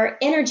more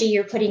energy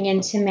you're putting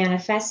into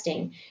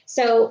manifesting.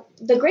 So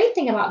the great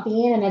thing about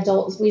being an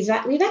adult is we've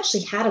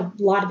actually had a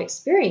lot of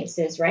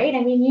experiences, right?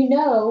 I mean,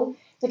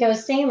 like I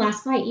was saying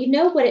last night,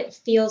 what it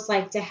feels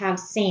like to have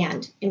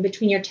sand in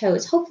between your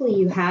toes. Hopefully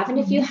you have. And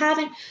if you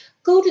haven't,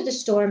 go to the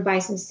store and buy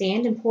some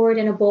sand and pour it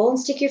in a bowl and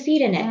stick your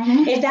feet in it.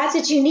 If that's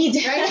what you need to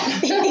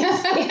have the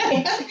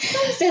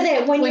experience. So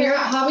that when you're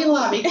at Hobby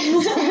Lobby,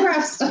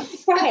 grab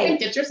stuff. Right.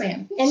 Get your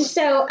sand. And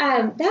so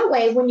that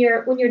way, when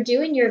you're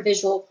doing your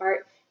visual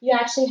part, you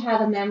actually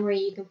have a memory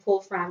you can pull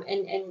from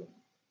and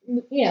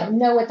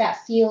know what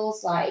that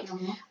feels like.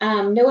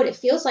 Know what it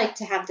feels like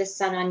to have the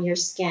sun on your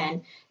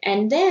skin.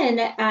 And then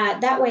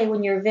that way,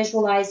 when you're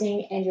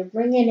visualizing and you're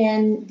bringing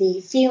in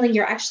the feeling,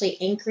 you're actually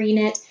anchoring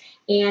it,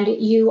 and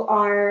you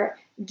are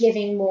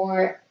giving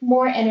more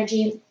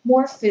energy,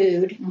 more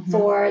food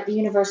for the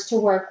universe to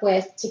work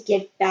with to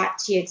give back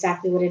to you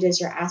exactly what it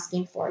is you're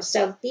asking for.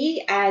 So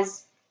be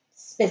as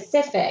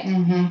specific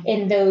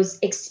in those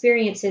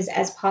experiences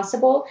as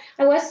possible.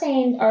 I was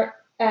saying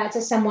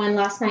to someone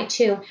last night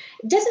too,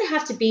 it doesn't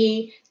have to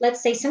be,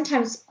 let's say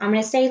sometimes, I'm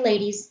going to say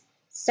ladies,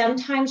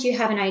 sometimes you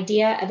have an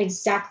idea of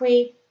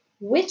exactly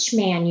which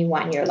man you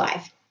want in your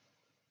life.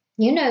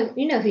 You know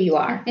who you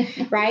are,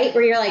 right?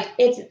 Where you're like,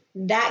 it's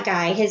that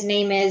guy. His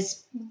name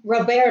is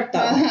Roberto,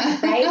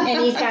 right?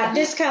 And he's got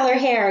this color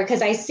hair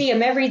because I see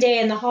him every day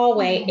in the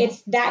hallway.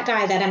 It's that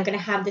guy that I'm going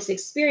to have this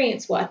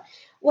experience with.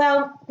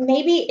 Well,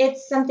 maybe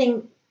it's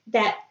something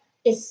that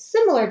is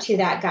similar to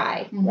that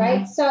guy,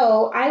 right?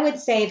 So I would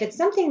say if it's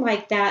something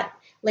like that,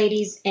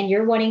 ladies, and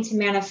you're wanting to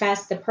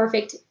manifest the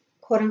perfect,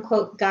 quote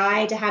unquote,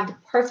 guy to have the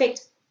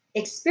perfect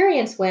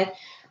experience with,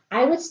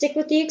 I would stick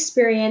with the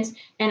experience,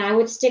 and I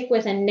would stick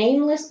with a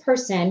nameless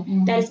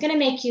person that is going to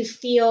make you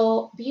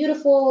feel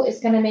beautiful, is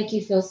going to make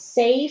you feel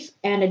safe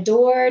and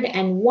adored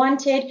and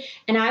wanted.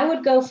 And I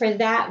would go for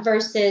that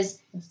versus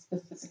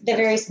the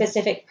very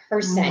specific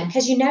person,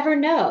 because you never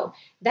know.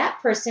 That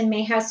person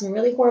may have some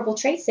really horrible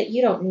traits that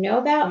you don't know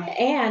about,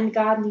 and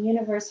God in the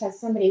universe has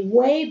somebody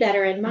way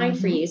better in mind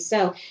for you.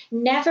 So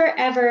never,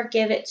 ever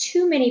give it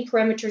too many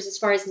parameters as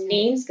far as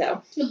names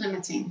go. Too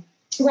limiting.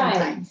 Right.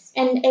 Sometimes.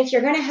 And if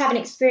you're going to have an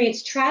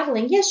experience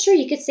traveling, yes, sure,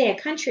 you could say a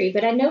country,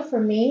 but I know for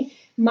me,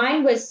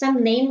 mine was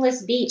some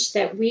nameless beach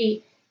that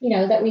we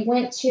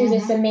went to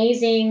this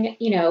amazing,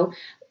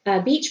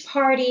 beach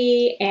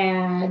party,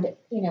 and,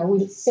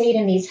 we stayed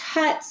in these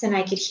huts, and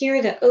I could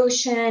hear the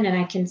ocean, and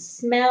I can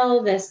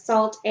smell the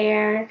salt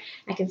air,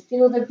 I can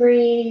feel the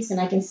breeze, and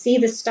I can see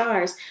the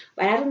stars,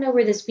 but I don't know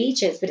where this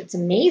beach is, but it's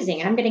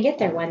amazing. I'm going to get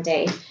there one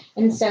day.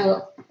 And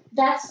so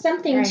that's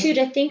something Right. too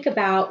to think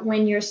about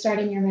when you're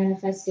starting your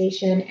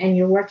manifestation and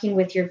you're working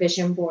with your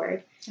vision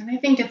board. And I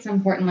think it's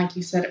important, like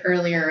you said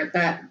earlier,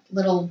 that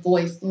little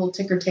voice, little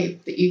ticker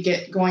tape that you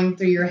get going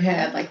through your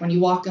head, like when you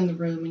walk in the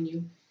room and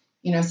you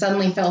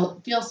suddenly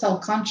feel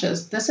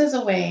self-conscious. This is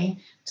a way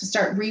to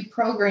start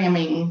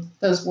reprogramming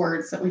those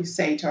words that we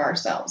say to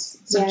ourselves.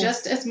 So Yes.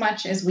 just as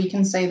much as we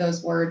can say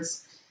those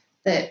words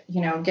that,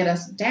 get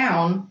us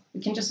down,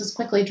 we can just as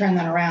quickly turn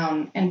that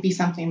around and be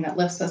something that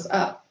lifts us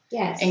up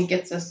Yes. and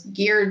gets us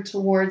geared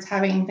towards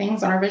having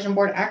things on our vision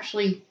board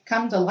actually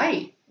come to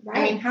light. Right.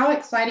 I mean, how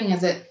exciting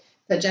is it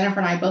that Jennifer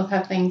and I both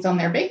have things on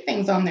there, big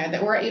things on there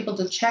that we're able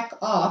to check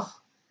off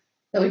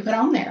that we put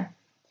on there.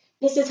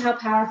 This is how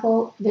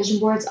powerful vision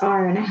boards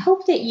are. And I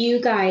hope that you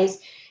guys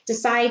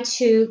decide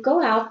to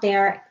go out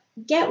there,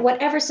 get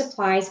whatever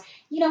supplies.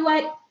 You know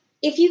what?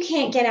 If you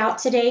can't get out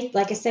today,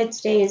 like I said,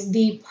 today is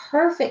the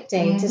perfect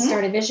day to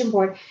start a vision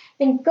board.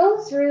 Then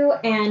go through,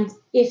 and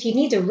if you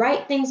need to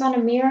write things on a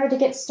mirror to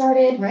get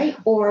started, Right.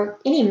 or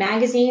any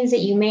magazines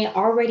that you may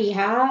already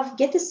have,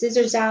 get the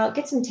scissors out,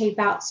 get some tape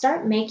out,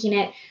 start making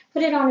it,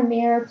 put it on a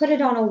mirror, put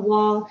it on a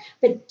wall,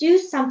 but do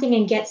something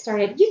and get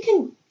started. You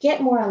can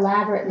get more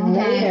elaborate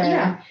later.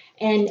 Yeah.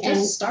 And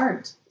Just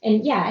start.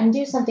 and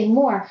do something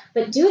more,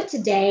 but do it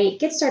today.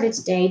 Get started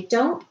today.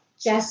 Don't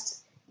just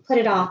put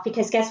it off,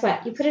 because guess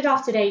what? You put it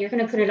off today, you're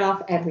going to put it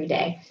off every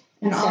day.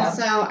 And so-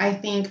 also, I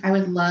think I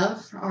would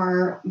love for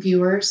our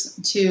viewers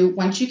to,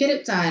 once you get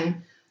it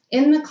done,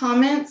 in the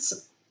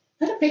comments,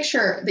 put a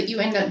picture that you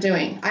end up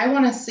doing. I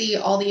want to see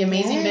all the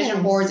amazing vision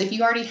Yes. boards. If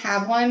you already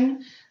have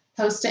one,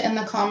 post it in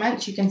the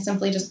comments. You can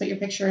simply just put your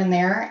picture in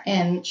there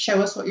and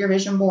show us what your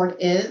vision board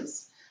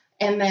is.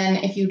 And then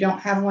if you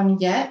don't have one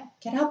yet,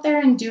 get out there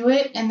and do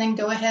it, and then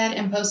go ahead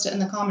and post it in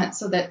the comments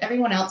so that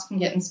everyone else can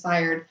get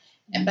inspired.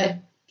 But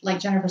like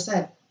Jennifer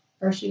said,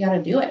 first you got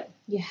to do it.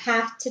 You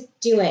have to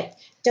do it.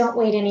 Don't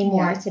wait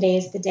anymore. Yeah. Today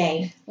is the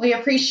day. We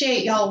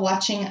appreciate y'all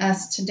watching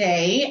us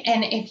today.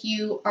 And if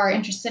you are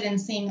interested in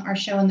seeing our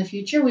show in the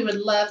future, we would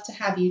love to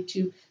have you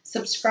to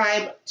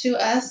subscribe to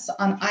us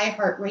on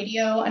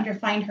iHeartRadio under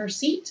Find Her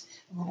Seat,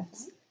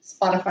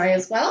 Spotify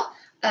as well,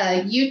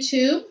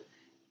 YouTube,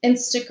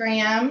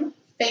 Instagram,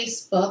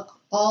 Facebook,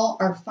 all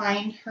are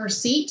Find Her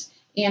Seat,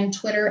 and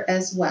Twitter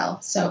as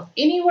well. So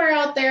anywhere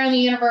out there in the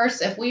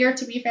universe, if we are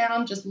to be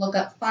found, just look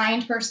up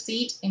Find Her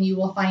Seat and you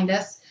will find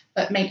us.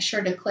 But make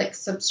sure to click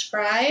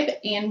subscribe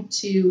and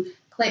to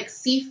click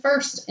see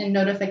first in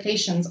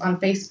notifications on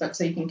Facebook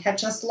so you can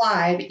catch us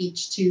live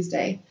each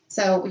Tuesday.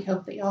 So we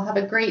hope that y'all have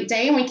a great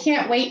day, and we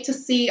can't wait to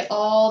see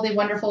all the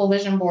wonderful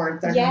vision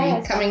boards that are going to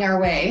Yes. be coming our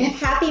way.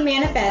 Happy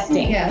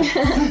manifesting.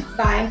 Yes.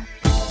 Bye.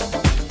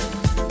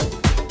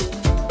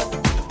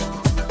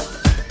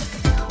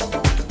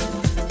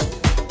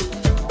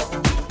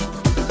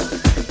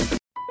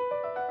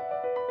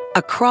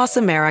 Across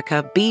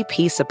America,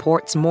 BP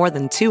supports more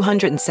than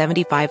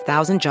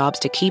 275,000 jobs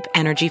to keep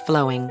energy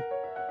flowing.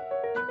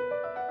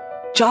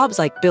 Jobs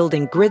like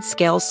building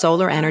grid-scale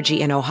solar energy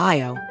in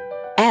Ohio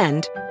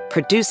and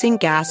producing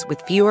gas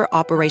with fewer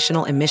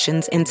operational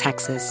emissions in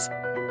Texas.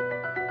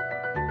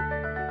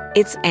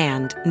 It's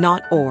and,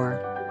 not or.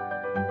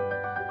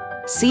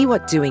 See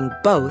what doing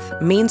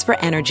both means for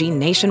energy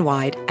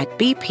nationwide at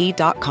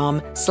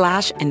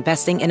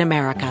bp.com/investing in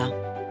America.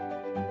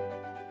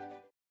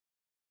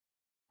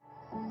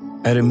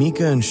 At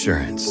Amica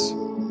Insurance,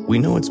 we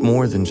know it's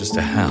more than just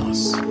a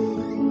house.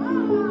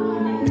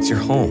 It's your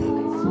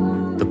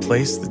home, the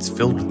place that's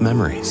filled with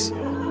memories.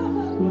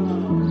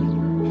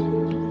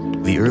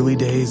 The early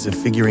days of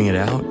figuring it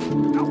out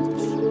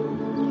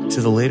to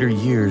the later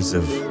years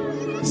of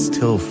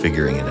still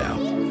figuring it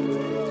out.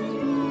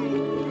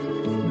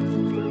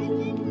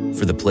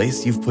 For the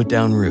place you've put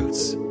down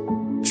roots,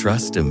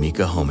 trust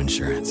Amica Home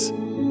Insurance.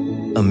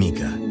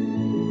 Amica,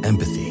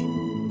 empathy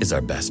is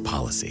our best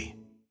policy.